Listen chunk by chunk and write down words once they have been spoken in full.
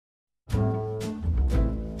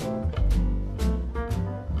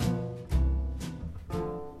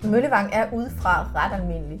Møllevang er udefra ret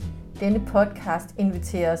almindelig. Denne podcast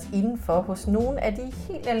inviterer os indenfor hos nogle af de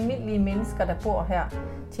helt almindelige mennesker, der bor her,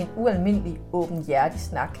 til en ualmindelig åbenhjertig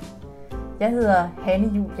snak. Jeg hedder Hanne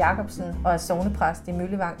Juhl Jacobsen og er sognepræst i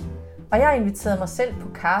Møllevang, og jeg har inviteret mig selv på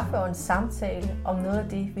kaffe og en samtale om noget af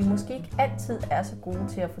det, vi måske ikke altid er så gode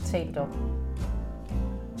til at få talt om.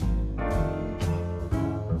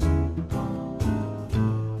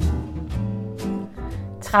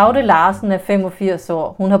 Traude Larsen er 85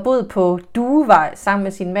 år. Hun har boet på Duevej sammen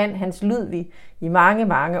med sin mand Hans Ludvig i mange,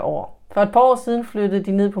 mange år. For et par år siden flyttede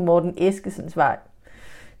de ned på Morten Eskesens vej.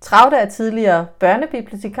 Traude er tidligere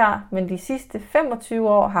børnebibliotekar, men de sidste 25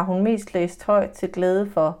 år har hun mest læst højt til glæde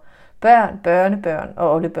for børn, børnebørn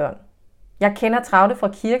og oldebørn. Jeg kender Traude fra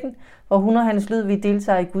kirken, hvor hun og Hans Ludvig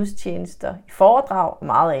deltager i gudstjenester, i foredrag og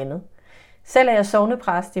meget andet. Selv er jeg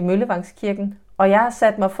sognepræst i Møllevangskirken, og jeg har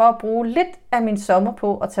sat mig for at bruge lidt af min sommer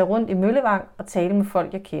på at tage rundt i Møllevang og tale med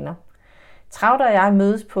folk, jeg kender. Traude og jeg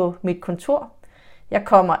mødes på mit kontor. Jeg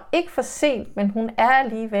kommer ikke for sent, men hun er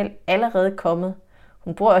alligevel allerede kommet.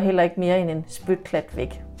 Hun bor jo heller ikke mere end en spytklat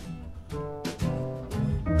væk.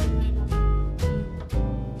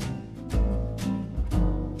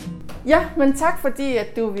 Ja, men tak fordi,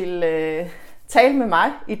 at du ville tale med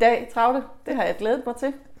mig i dag, Traude. Det har jeg glædet mig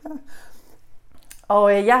til.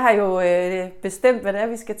 Og jeg har jo bestemt, hvad det er,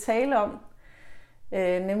 vi skal tale om.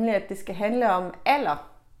 Nemlig, at det skal handle om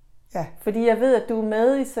alder. Ja. Fordi jeg ved, at du er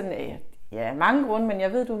med i sådan, mange grunde, men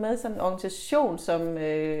jeg ved, at du er med i sådan en organisation, som...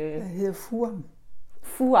 Det hedder FUAM.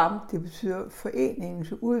 FUAM. Det betyder Foreningen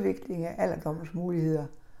til Udvikling af Alderdomsmuligheder.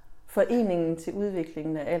 Foreningen til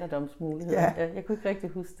Udviklingen af Alderdomsmuligheder. Ja. Jeg kunne ikke rigtig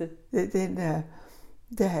huske det.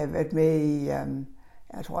 Det har jeg været med i, jeg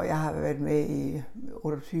tror, jeg har været med i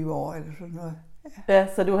 28 år eller sådan noget. Ja,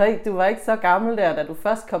 så du var ikke så gammel der, da du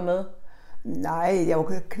først kom med? Nej, jeg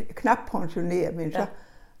var knap pensioneret, men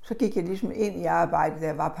så gik jeg ligesom ind i arbejdet, da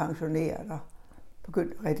jeg var pensioneret og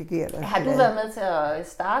begyndte at redigere det. Har du været med til at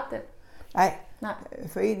starte det? Nej.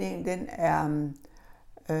 Foreningen den er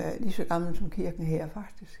lige så gammel som kirken her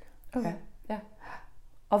faktisk. Okay. Ja.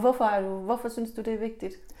 Og hvorfor synes du, det er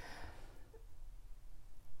vigtigt?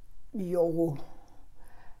 Jo,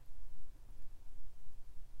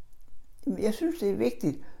 jeg synes, det er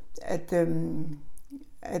vigtigt,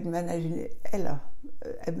 at man er sin alder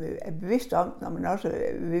er bevidst om, når man også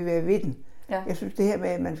vil være ved den. Ja. Jeg synes, det her med,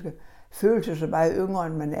 at man skal føle sig så meget yngre,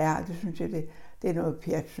 end man er, det synes jeg, det er noget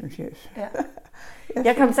pjat, synes jeg. Ja.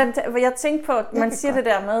 Jeg tænkte på, at man siger det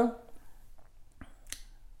der med,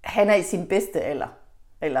 han er i sin bedste alder.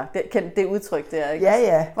 Eller det udtryk der, ikke?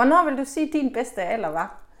 Ja. Hvornår vil du sige, at din bedste alder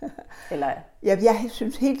var? Eller? Ja, jeg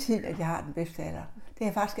synes hele tiden, at jeg har den bedste alder. Det har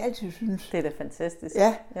jeg faktisk altid synes. Det er da fantastisk.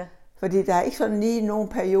 Ja. Fordi der er ikke sådan lige nogen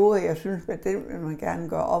periode, jeg synes, at det vil man gerne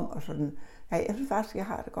gøre om. Og sådan. Ja, jeg synes faktisk, at jeg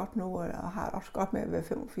har det godt nu, og har det også godt med at være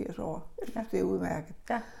 85 år. Jeg synes, det er udmærket.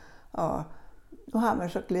 Ja. Og nu har man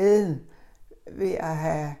så glæden ved at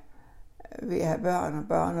have børn og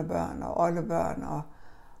børnebørn og oldebørn. Og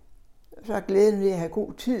så er glæden ved at have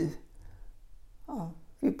god tid. Og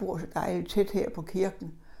vi bor så dejligt tæt her på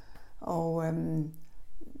kirken. Og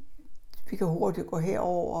vi kan hurtigt gå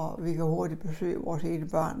herover, og vi kan hurtigt besøge vores ene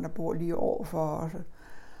børn, der bor lige overfor os.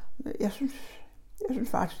 Jeg synes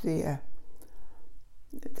faktisk, der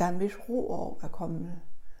er en vis ro over at komme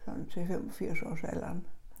sådan til 85 års alderen.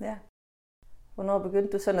 Ja. Hvornår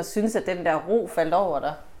begyndte du sådan at synes, at den der ro faldt over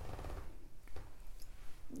dig?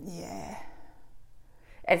 Ja.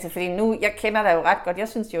 Altså, fordi nu, jeg kender dig jo ret godt. Jeg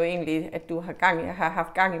synes jo egentlig, at jeg har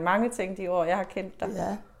haft gang i mange ting de år, jeg har kendt dig.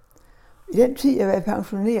 Ja. I den tid, jeg var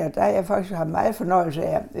pensioneret, der har jeg faktisk haft meget fornøjelse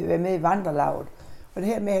af at være med i vandrelaget. Og det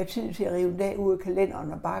her med at have tid til at rive en dag ud af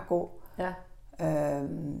kalenderen og bare gå. Ja.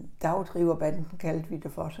 Dagdriverbanden kaldte vi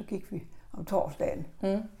det for, så gik vi om torsdagen.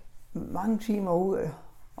 Mange timer ud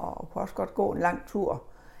og kunne også godt gå en lang tur.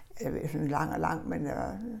 Jeg ved, sådan lang, men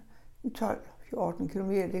 12-14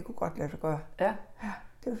 kilometer, det kunne godt lade sig gøre. Ja.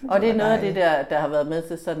 Og det er noget af det, der har været med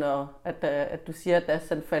til sådan, at du siger, at der er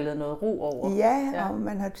sådan faldet noget ro over. Ja, og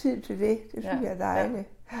man har tid til det. Det synes jeg er dejligt.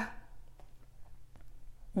 Ja.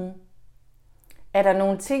 Er der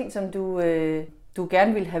nogle ting, som du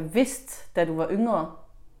gerne ville have vidst, da du var yngre?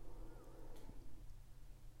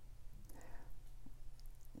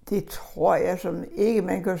 Det tror jeg som ikke.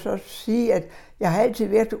 Man kan så sige, at jeg har altid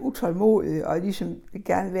været utålmodig og ligesom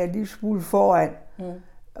gerne være lidt smule foran.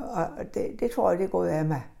 Og det tror jeg, det er gået af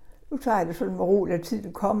mig. Nu tager jeg det sådan med ro, at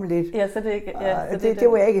tiden kommer lidt. Ja, så det ikke... Ja,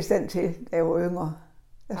 det var jeg ikke i stand til, da jeg var yngre.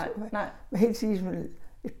 Nej. Men helt sikkert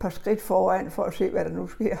et par skridt foran for at se, hvad der nu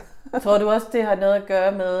sker. Tror du også, det har noget at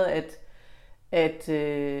gøre med, at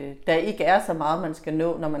der ikke er så meget, man skal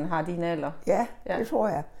nå, når man har din alder. Ja, det tror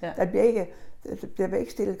jeg. Ja. Der bliver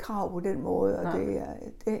ikke stillet krav på den måde, og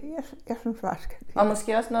jeg synes faktisk... Og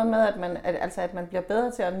måske også noget med, at man bliver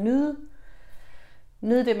bedre til at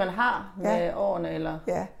nyde det, man har med årene. Eller...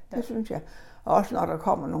 Ja, det synes jeg. Og også når der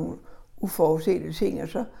kommer nogle uforudsete ting,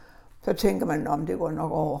 så tænker man, om det går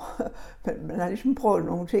nok over. Men man har ligesom prøvet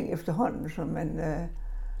nogle ting efterhånden, som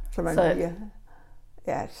man bliver...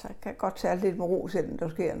 Ja, så kan godt tage lidt med ro, selvom der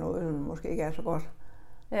sker noget, som måske ikke er så godt.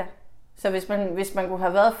 Ja, så hvis man kunne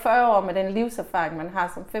have været 40 år med den livserfaring, man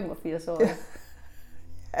har som 85 år. Ja.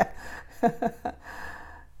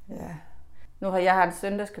 Ja. Nu har jeg en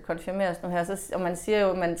søn, der skal konfirmeres nu her, og man siger jo,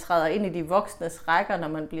 at man træder ind i de voksnes rækker, når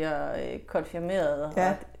man bliver konfirmeret. Ja.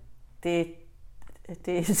 Og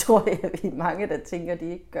det tror jeg, vi er mange, der tænker, de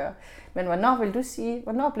ikke gør. Men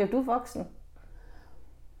hvornår blev du voksen?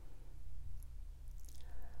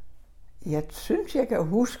 Jeg synes, jeg kan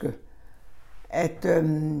huske, at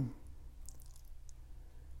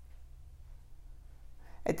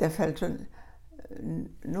der faldt sådan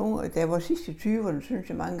nogle, da jeg var sidst i 20'erne, synes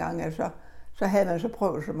jeg mange gange, at så havde man så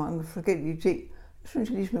prøvet så mange forskellige ting. Jeg synes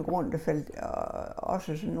ligesom i grunden, der faldt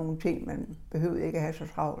også sådan nogle ting, man behøvede ikke at have så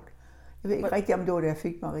travlt. Jeg ved ikke rigtigt, om det var, da jeg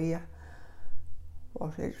fik Maria,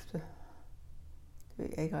 vores ældste. Det ved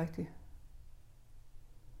jeg ikke rigtigt.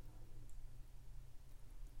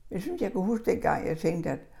 Jeg synes, jeg kunne huske dengang, jeg tænkte,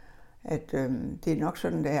 at det er nok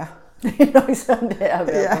sådan, det er. Det er nok sådan, det er at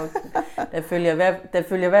være voksen.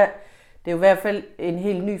 Det er jo i hvert fald en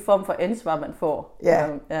helt ny form for ansvar, man får. Ja,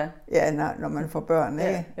 når man får børn,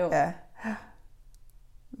 ikke? Ja.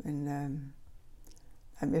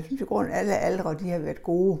 Men jeg synes i grunden, alle aldre, de har været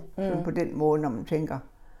gode sådan på den måde, når man tænker,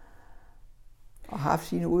 og har haft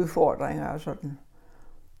sine udfordringer og sådan.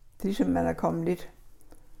 Det er ligesom, man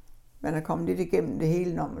er kommet lidt igennem det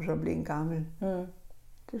hele, når man så bliver en gammel.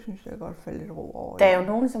 Det synes jeg godt falder lidt ro over. Der er jo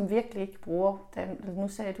nogen, som virkelig ikke bruger, nu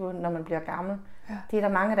sagde du, når man bliver gammel. Ja. Det er der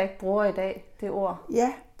mange, der ikke bruger i dag, det ord.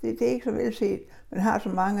 Ja, det er ikke så velset. Man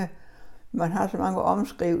har så mange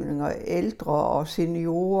omskrivninger, ældre og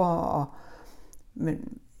seniorer,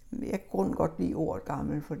 men jeg kan grundlæggende godt lide ordet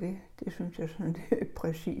gammel, for det synes jeg sådan, det er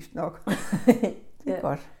præcist nok. Det er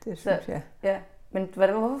godt, det synes jeg. Ja. Men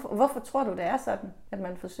hvorfor tror du, det er sådan, at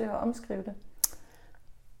man forsøger at omskrive det?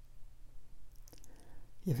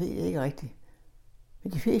 Jeg ved ikke rigtigt.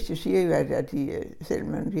 Men de fleste siger jo, at selvom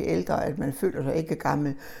man bliver ældre, at man føler sig ikke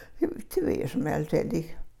gammel. Det ved jeg som ærligt talt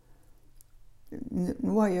ikke.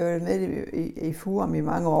 Nu har jeg været med i Furum i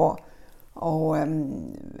mange år, og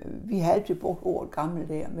vi har altid brugt ordet gammel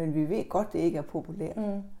der, men vi ved godt, det ikke er populært.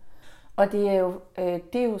 Og det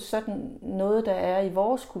er jo sådan noget, der er i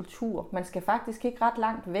vores kultur. Man skal faktisk ikke ret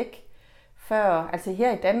langt væk før. Altså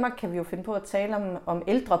her i Danmark kan vi jo finde på at tale om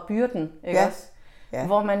ældrebyrden, ikke også? Ja.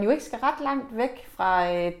 Hvor man jo ikke skal ret langt væk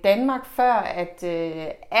fra Danmark, før at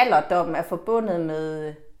alderdom er forbundet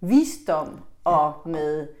med visdom og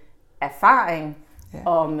med erfaring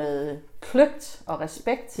og med kløgt og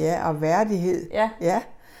respekt. Ja, og værdighed. Ja.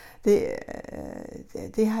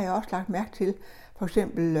 Det har jeg også lagt mærke til. For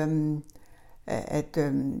eksempel, at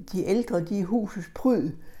de ældre, de er husets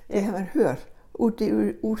pryd. Det har man hørt.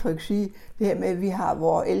 Det udtryk sige, det her med, at vi har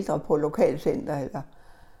vores ældre på lokalcenter, eller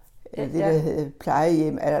det, der hedder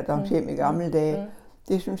plejehjem, alderdomshjem i gamle dage.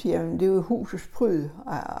 Det synes jeg, det er jo husets pryd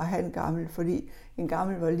at have en gammel, fordi en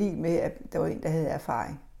gammel var lige med, at der var en, der havde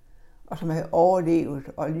erfaring, og som havde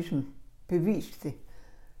overlevet og ligesom bevist det.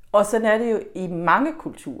 Og sådan er det jo i mange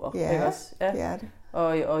kulturer, ikke også? Ja, det er det.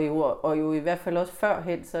 Og jo i hvert fald også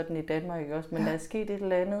førhen sådan i Danmark, ikke også? Men der er sket et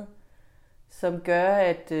eller andet, som gør,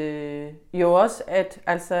 at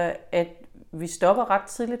at vi stopper ret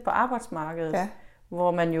tidligt på arbejdsmarkedet. Ja.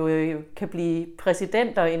 Hvor man jo kan blive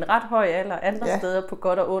præsidenter i en ret høj alder andre steder på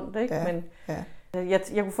godt og ondt, ikke? Men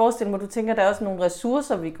jeg kunne forestille mig, at du tænker, at der er også nogle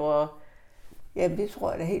ressourcer, vi går... Jamen, det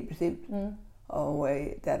tror jeg da helt bestemt. Og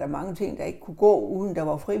der er der mange ting, der ikke kunne gå, uden der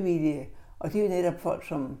var frivillige. Og det er jo netop folk,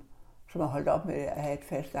 som har holdt op med at have et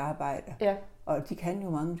fast arbejde. Ja. Og de kan jo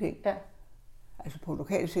mange ting. Ja. Altså på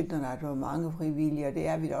lokalcentrene er der jo mange frivillige, og det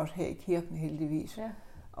er vi da også her i kirken heldigvis. Ja.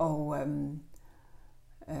 Og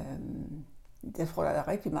jeg tror, der er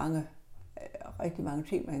rigtig mange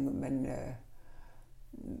ting,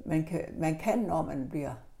 man kan, når man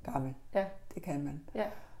bliver gammel. Ja. Det kan man. Ja.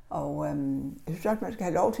 Og jeg synes også, man skal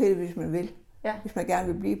have lov til det, hvis man vil. Ja. Hvis man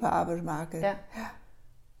gerne vil blive på arbejdsmarkedet. Ja.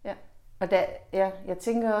 Ja. Og jeg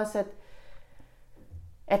tænker også,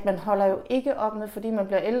 at man holder jo ikke op med, fordi man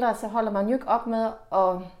bliver ældre, så holder man jo ikke op med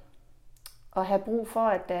at have brug for,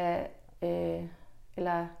 at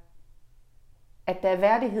der er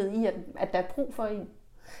værdighed i, at der er brug for en.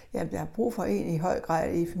 Ja, der er brug for en i høj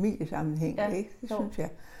grad i familiesammenhæng, ikke? Det synes jeg.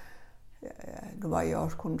 Nu var jeg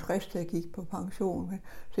også kun 60, da jeg gik på pension.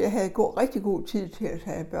 Så jeg havde rigtig god tid til at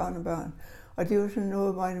tage børnebørn. Og det er jo sådan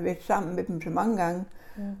noget, hvor jeg har været sammen med dem så mange gange.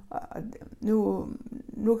 Og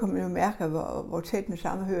nu kan man jo mærke, hvor tæt en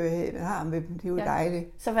samhørighed man har med dem. Det er jo dejligt.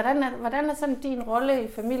 Så hvordan er sådan din rolle i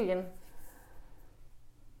familien?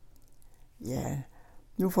 Ja,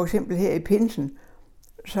 nu for eksempel her i pinsen,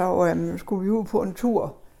 så skulle vi ud på en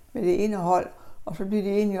tur med det ene hold, og så blev de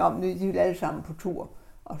enige om, at de ville alle sammen på tur.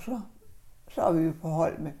 Og så er vi på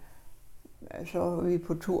hold med, så var vi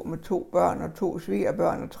på tur med 2 børn og 2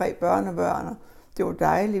 svigerbørn og 3 børnebørn. Det var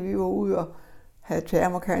dejligt, vi var ude og havde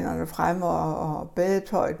termokanderne fremme og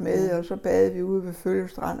badetøjet med, og så badede vi ude ved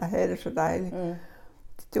Følgestrand og havde det så dejligt.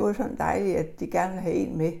 Det var sådan dejligt, at de gerne ville have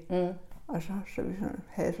en med, og så vi sådan,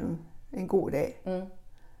 havde sådan en god dag.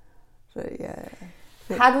 Så ja.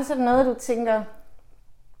 Har du sådan noget, du tænker,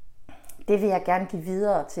 det vil jeg gerne give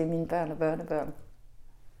videre til mine børn og børnebørn?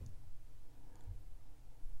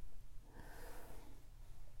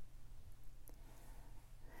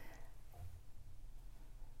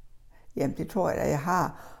 Jamen, det tror jeg da, jeg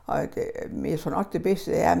har. Men jeg tror nok, det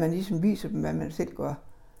bedste er, at man ligesom viser dem, hvad man selv gør.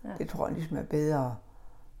 Ja. Det tror jeg ligesom er bedre.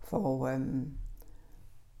 For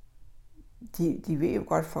de ved jo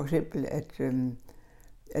godt for eksempel,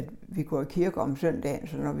 at vi går i kirke om søndagen,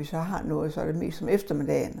 så når vi så har noget, så er det mest som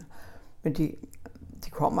eftermiddagen. Men de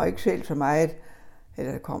kommer ikke selv så meget,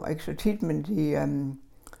 eller det kommer ikke så tit, men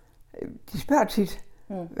de spørger tit,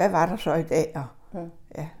 hvad var der så i dag?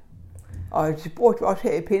 Ja. Og de brugte jo også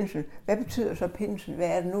her i pinsen. Hvad betyder så pinsen? Hvad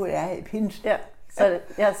er det nu, der er i pinsen? Så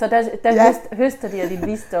der høster de af din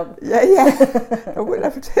visdom. Ja. Nu kunne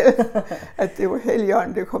jeg fortælle, at det var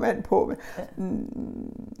Helligånden, det kom an på.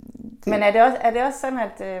 Men er det også sådan,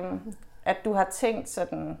 at du har tænkt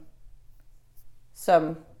sådan,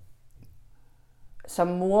 som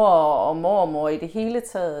mor og mormor i det hele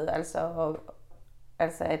taget,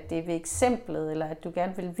 altså at det er ved eksemplet, eller at du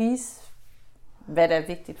gerne vil vise, hvad der er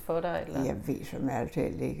vigtigt for dig? Eller? Jeg ved som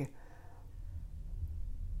altid ikke.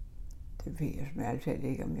 Det ved jeg som altid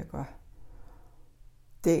ikke, om jeg gør.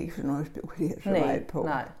 Det er ikke sådan noget, jeg spekulerer så meget på.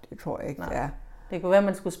 Nej. Det tror jeg ikke, det er. Det kunne være, at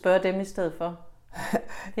man skulle spørge dem i stedet for.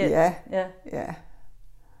 Ja.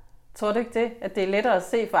 Tror du ikke det? At det er lettere at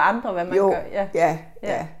se for andre, hvad man gør?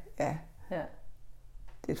 Ja.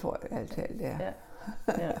 Det tror jeg altid, det er.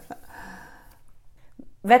 Ja.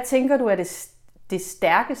 Hvad tænker du er det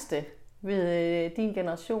stærkeste ved din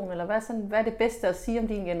generation? Eller hvad er det bedste at sige om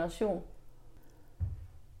din generation?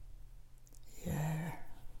 Ja.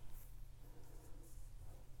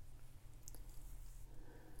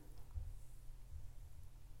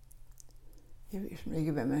 Jeg ved simpelthen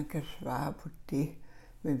ikke, hvad man kan svare på det.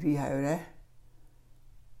 Men vi har jo da...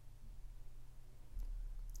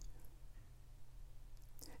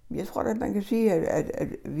 Jeg tror da, man kan sige, at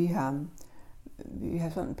vi har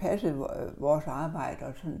sådan passet vores arbejde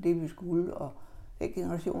og sådan det, vi skulle. Og den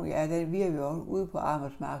generation, vi er jo ude på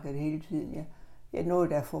arbejdsmarkedet hele tiden. Jeg nåede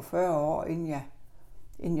der for 40 år,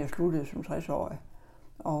 inden jeg sluttede som 60-årig.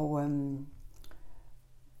 Og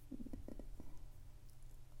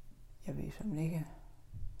jeg ved simpelthen ikke,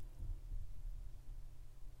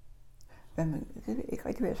 det er ikke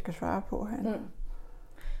rigtig, hvad jeg skal svare på her.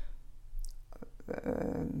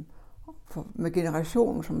 Med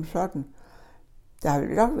generationen som sådan, der har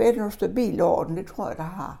jo nok været noget stabilt orden, det tror jeg, der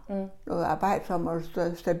har. Noget arbejdsom og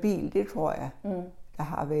stabilt, det tror jeg, der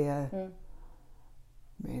har været.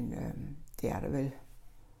 Men det er der vel.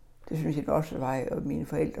 Det synes jeg også var mine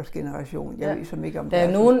forældres generation. Jeg ved som ikke, om der er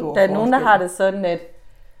så stor forskel. Der er nogen, der har det sådan,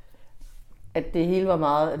 at det hele var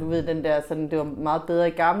meget, at du ved, den der, sådan, det var meget bedre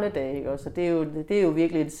i gamle dage, ikke? Så det er jo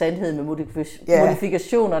virkelig en sandhed med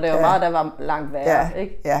modifikationer, det er jo meget, der var langt værre,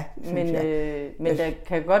 ikke? Ja, men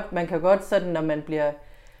man kan godt sådan, når man bliver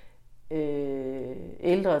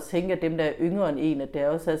ældre, tænke, at dem, der er yngre end en, at det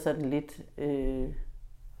også er sådan lidt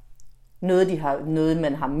noget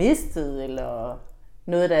man har mistet, eller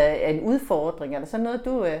noget, der er en udfordring, eller sådan noget,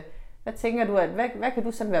 du... Hvad tænker du, hvad kan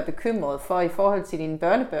du sådan være bekymret for i forhold til din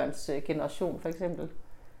børnebørns generation, for eksempel?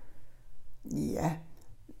 Ja,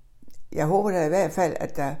 jeg håber da i hvert fald,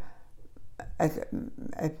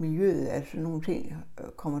 at miljøet, altså nogle ting,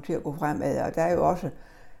 kommer til at gå fremad. Og der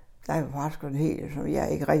er jo faktisk en hel, som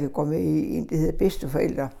jeg ikke rigtig går med i, en, det hedder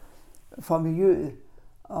bedsteforældre for miljøet.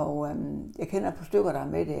 Og jeg kender et par stykker, der er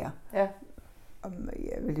med der. Ja. Og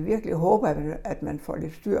jeg vil virkelig håbe, at man får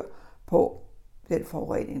lidt styr på den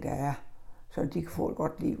forurening, der er, så de kan få et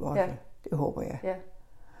godt liv også. Ja. Det håber jeg. Ja.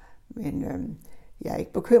 Men jeg er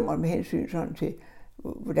ikke bekymret med hensyn sådan til,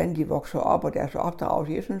 hvordan de vokser op og deres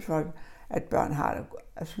opdragelse. Jeg synes, at børn har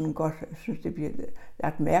det sådan godt. Jeg synes, det bliver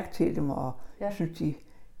lagt mærke til dem, og jeg synes,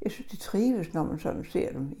 de trives, når man sådan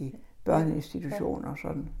ser dem i børneinstitutioner og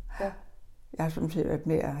sådan. Ja. Jeg har samtidig været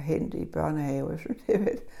med at hente i børnehave. Jeg synes, det har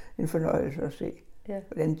været en fornøjelse at se,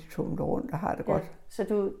 hvordan de tumler rundt og har det godt. Så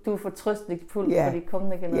du er fortrøstningsfuld for de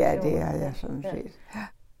kommende generationer? Ja, det er jeg sådan set. Ja.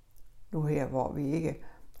 Nu her, hvor vi ikke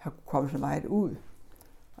har kommet så meget ud,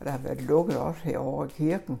 og der har været lukket også herovre i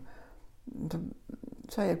kirken,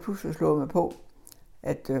 så har jeg pludselig slået mig på,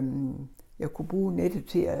 at jeg kunne bruge nettet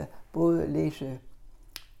til at både læse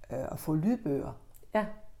og få lydbøger. Ja.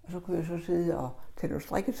 Og så kunne jeg så sidde og tage noget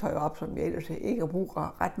strikketøj op, som jeg ellers ikke har brugt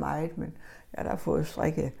ret meget, men jeg har fået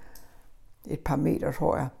strikket et par meter,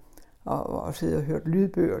 tror jeg, og sidde og hørt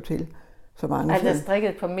lydbøger til. Så mange der strikket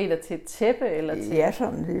et par meter til et tæppe? Eller til... Ja,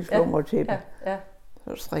 sådan en lille slumretæppe. Ja.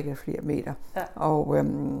 Så strikkede flere meter. Ja. Og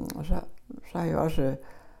så har jeg også...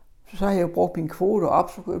 Så har jeg jo brugt min kvote op,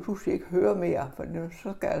 så kunne jeg pludselig ikke høre mere, for nu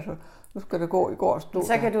skal det gå i går og stå.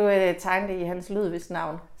 Så kan du tegne det i hans Ludvigs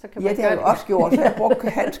navn. Så kan det har jeg også gjort. Så har jeg brugt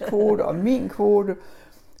hans kvote og min kvote,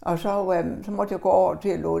 og så måtte jeg gå over til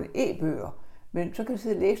at låne e-bøger. Men så kan jeg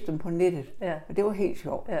sidde og læse dem på nettet, og det var helt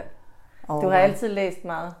sjovt. Ja. Du har altid læst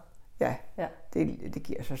meget? Ja. Det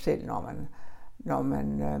giver sig selv, når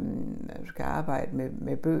man skal arbejde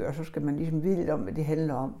med bøger, så skal man ligesom vide lidt om, hvad det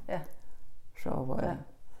handler om. Ja. Så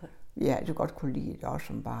ja, jeg godt kunne lide det også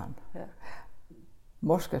som barn. Ja.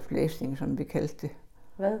 Morskabslæsning, som vi kaldte det.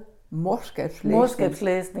 Hvad?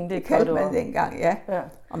 Morskabslæsning, det kaldte man dengang, ja.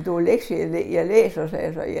 Om det var lektie, jeg læser, sagde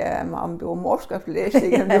jeg så, ja, men om det var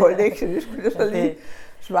morskabslæsning, om det var lektie, det skulle jeg så lige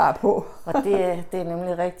svare på. Og det er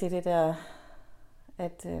nemlig rigtigt, det der,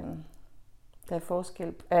 at der er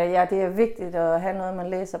forskel. Ja, det er vigtigt at have noget, man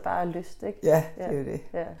læser bare af lyst, ikke? Ja, det er det.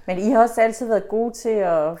 Ja. Men I har også altid været gode til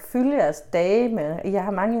at fylde jeres dage med, I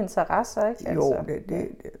har mange interesser, ikke? Jo,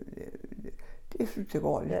 det synes jeg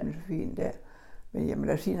går lidt så fint, ja. Men jamen,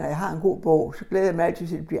 lad os sige, når jeg har en god bog, så glæder jeg mig altid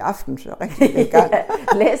til, at det bliver aften, så rigtig i gang.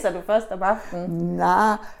 Læser du først om aftenen?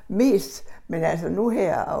 Nej, mest. Men altså nu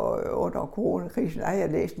her under coronakrisen, har jeg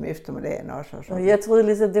læst med eftermiddagen også. Og sådan. Jeg troede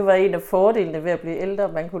ligesom, det var en af fordelene ved at blive ældre,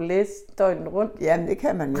 at man kunne læse døgnet rundt. Jamen, det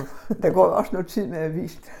kan man jo. Der går også noget tid med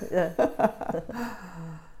avisen. Ja.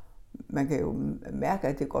 Man kan jo mærke,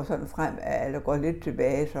 at det går sådan frem, eller går lidt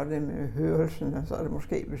tilbage, så er det med hørelsen, og så er det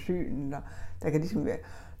måske med synen. Og der kan ligesom være,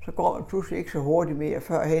 så går man pludselig ikke så hurtigt mere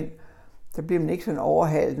førhen. Så bliver man ikke sådan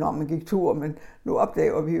overhalet, når man gik tur, men nu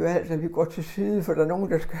opdager vi jo altså, at vi går til side, for der er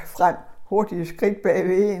nogen, der skal frem hurtige skridt bag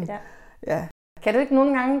ved en. Ja. Ja. Kan du ikke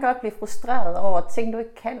nogle gange godt blive frustreret over ting, du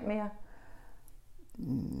ikke kan mere?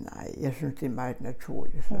 Nej, jeg synes, det er meget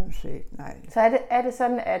naturligt, sådan set. Nej. Så er det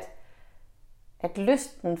sådan, at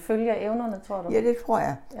lysten følger evnerne, tror du? Ja, det tror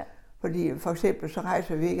jeg. Ja. Fordi for eksempel, så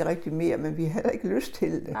rejser vi ikke rigtig mere, men vi har heller ikke lyst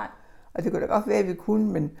til det. Nej. Og det kunne da godt være, at vi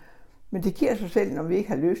kunne, men det giver sig selv, når vi ikke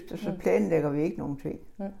har lyst, og så planlægger vi ikke nogen ting.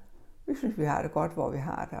 Vi synes, vi har det godt, hvor vi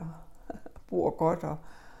har det, og bor godt,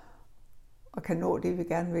 og kan nå det, vi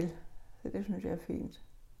gerne vil. Så det synes jeg er fint.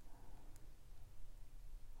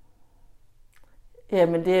 Ja,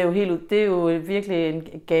 men det er jo virkelig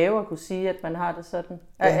en gave at kunne sige, at man har det sådan.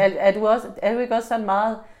 Ja. Er du ikke også sådan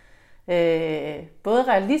meget, både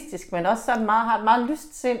realistisk, men også sådan meget, har et meget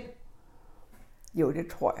lyst sind? Jo, det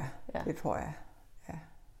tror jeg. Ja. Det tror jeg. Ja.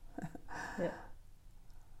 Ja.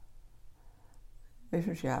 Jeg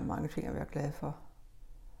synes, jeg har mange ting at være glad for.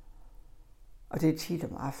 Og det er tit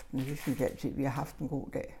om aftenen. Vi synes altid, at vi har haft en god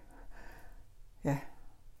dag. Ja.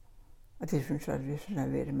 Og det synes jeg, at vi har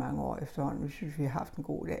været i mange år efterhånden. Vi synes, vi har haft en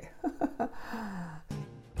god dag.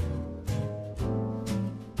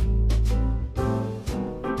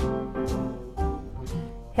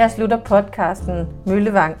 Her slutter podcasten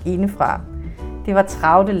Møllevang indefra. Det var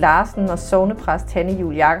Traude Larsen og sognepræst Hanne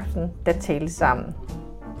Juel Jacobsen, der talte sammen.